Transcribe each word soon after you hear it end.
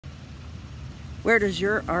Where does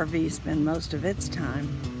your RV spend most of its time?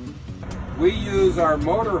 We use our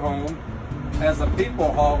motorhome as a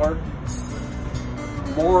people hauler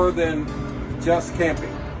more than just camping.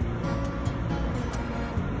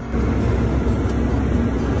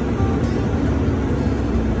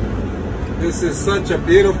 This is such a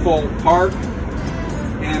beautiful park,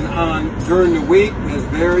 and during the week there's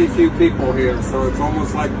very few people here, so it's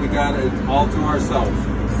almost like we got it all to ourselves.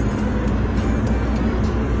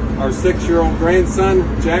 Our 6-year-old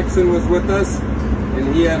grandson Jackson was with us,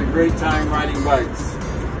 and he had a great time riding bikes.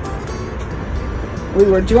 We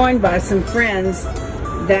were joined by some friends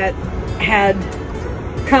that had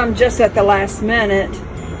come just at the last minute,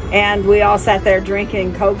 and we all sat there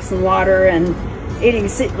drinking Cokes and water and eating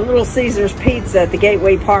Little Caesar's pizza at the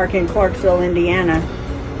Gateway Park in Clarksville, Indiana.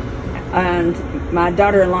 And my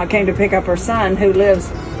daughter-in-law came to pick up her son, who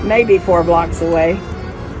lives maybe 4 blocks away.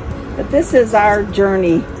 But this is our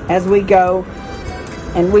journey as we go,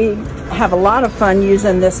 and we have a lot of fun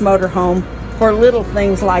using this motorhome for little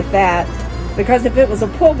things like that, because if it was a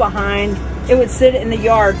pull behind, it would sit in the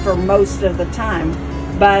yard for most of the time.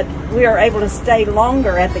 But we are able to stay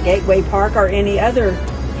longer at the Gateway Park or any other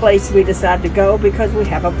place we decide to go, because we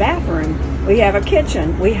have a bathroom, we have a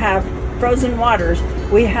kitchen, we have frozen waters,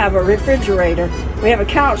 we have a refrigerator, we have a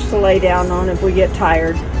couch to lay down on if we get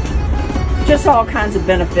tired. Just all kinds of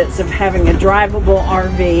benefits of having a drivable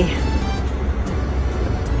RV.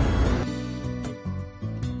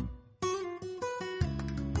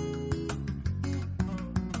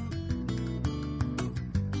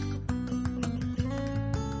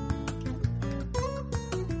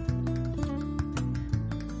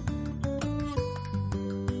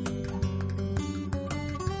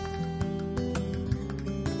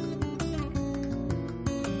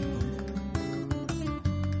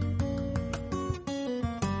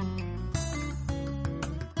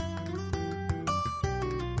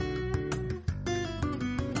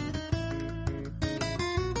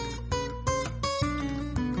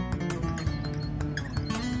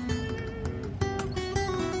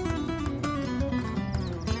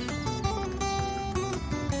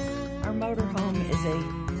 Our motorhome is a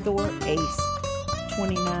Thor Ace,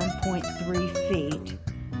 29.3 feet,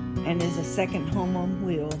 and is a second home on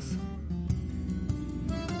wheels.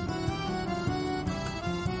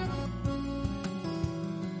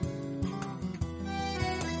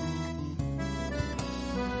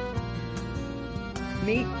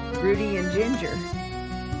 Meet Rudy and Ginger.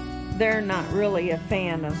 They're not really a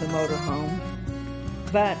fan of the motorhome,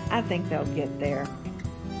 but I think they'll get there.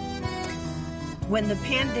 When the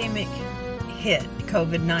pandemic hit,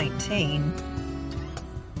 COVID-19,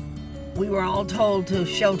 we were all told to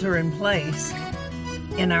shelter in place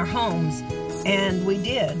in our homes, and we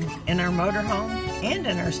did, in our motorhome and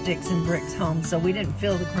in our sticks and bricks home, so we didn't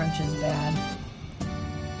feel the crunch as bad.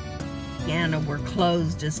 And we're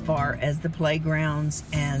closed as far as the playgrounds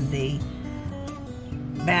and the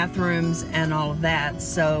bathrooms and all of that,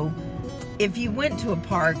 so if you went to a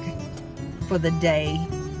park for the day,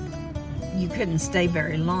 you couldn't stay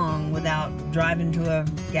very long without driving to a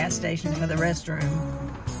gas station for the restroom.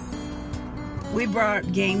 We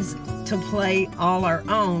brought games to play all our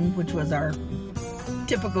own, which was our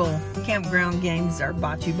typical campground games, our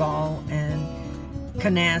bocce ball and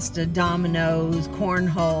canasta, dominoes,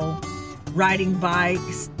 cornhole, riding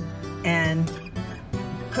bikes, and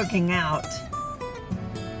cooking out.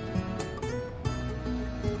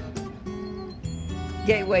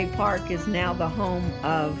 Gateway Park is now the home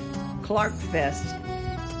of Clark Fest,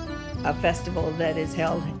 a festival that is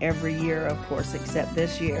held every year, of course, except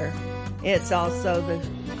this year. It's also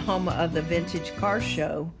the home of the Vintage Car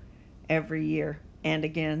Show every year, and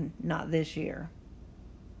again, not this year.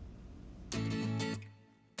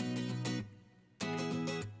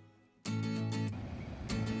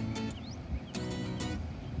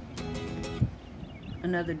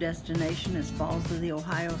 Another destination is Falls of the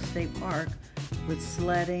Ohio State Park, with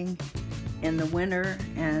sledding in the winter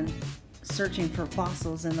and searching for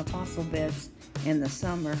fossils in the fossil beds in the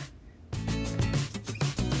summer.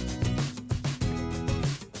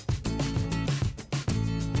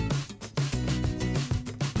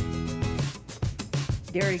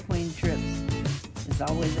 Dairy Queen trips is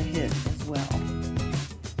always a hit as well.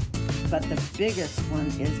 But the biggest one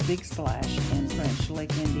is Big Splash in French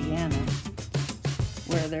Lake, Indiana,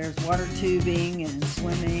 where there's water tubing and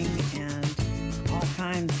swimming and all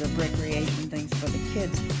kinds of recreation things for the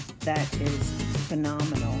kids. That is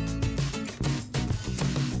phenomenal.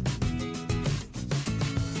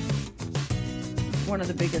 One of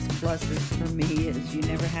the biggest pluses for me is you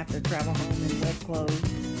never have to travel home in wet clothes,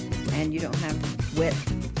 and you don't have wet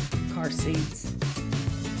car seats.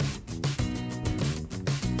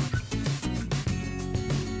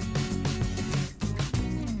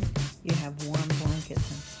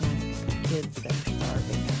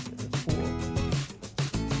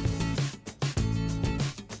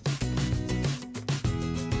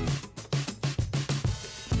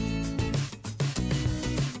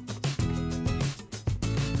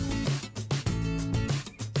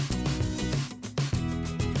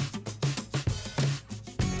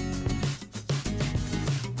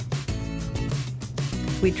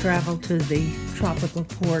 We travel to the tropical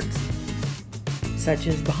ports such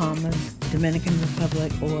as Bahamas, Dominican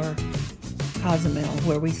Republic, or Cozumel,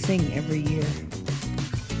 where we sing every year.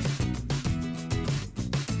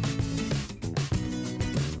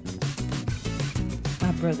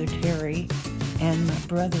 My brother Terry and my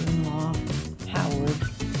brother-in-law Howard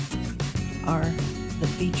are the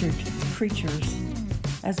featured preachers,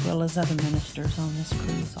 as well as other ministers on this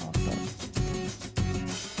cruise also.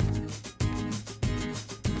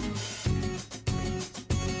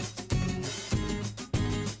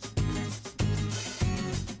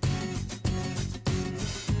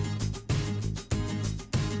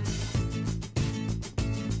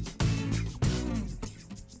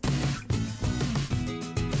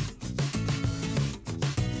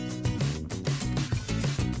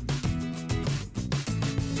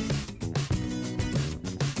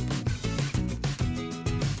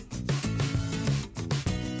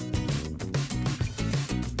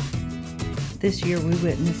 This year we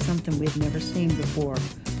witnessed something we'd never seen before,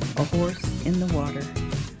 a horse in the water.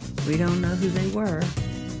 We don't know who they were.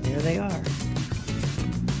 There they are.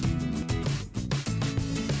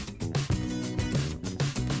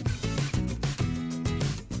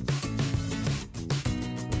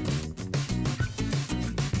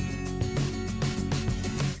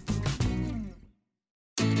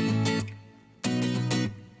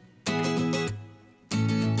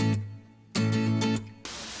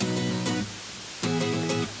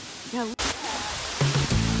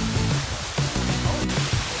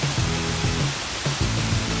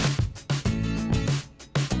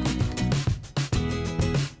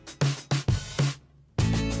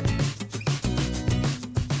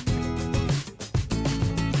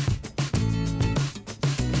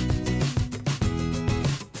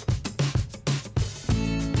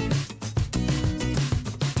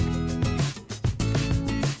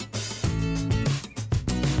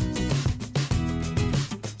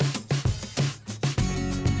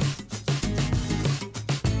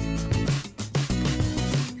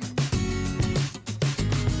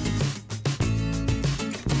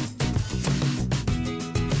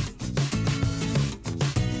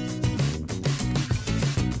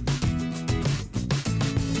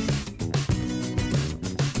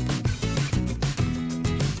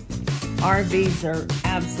 RVs are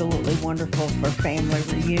absolutely wonderful for family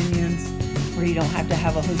reunions, where you don't have to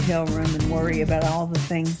have a hotel room and worry about all the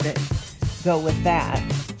things that go with that.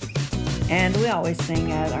 And we always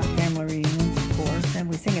sing at our family reunions, of course, and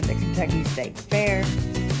we sing at the Kentucky State Fair.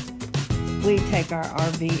 We take our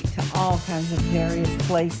RV to all kinds of various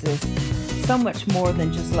places, so much more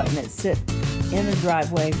than just letting it sit in the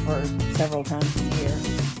driveway for several times a year.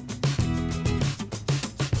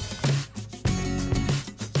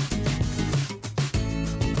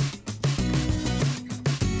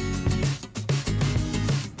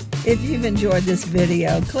 If you've enjoyed this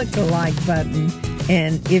video, click the like button.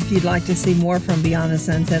 And if you'd like to see more from Beyond the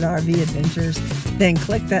Sunset RV Adventures, then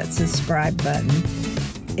click that subscribe button.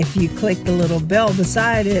 If you click the little bell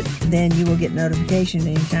beside it, then you will get notification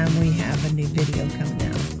anytime we have a new video coming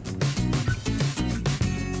out.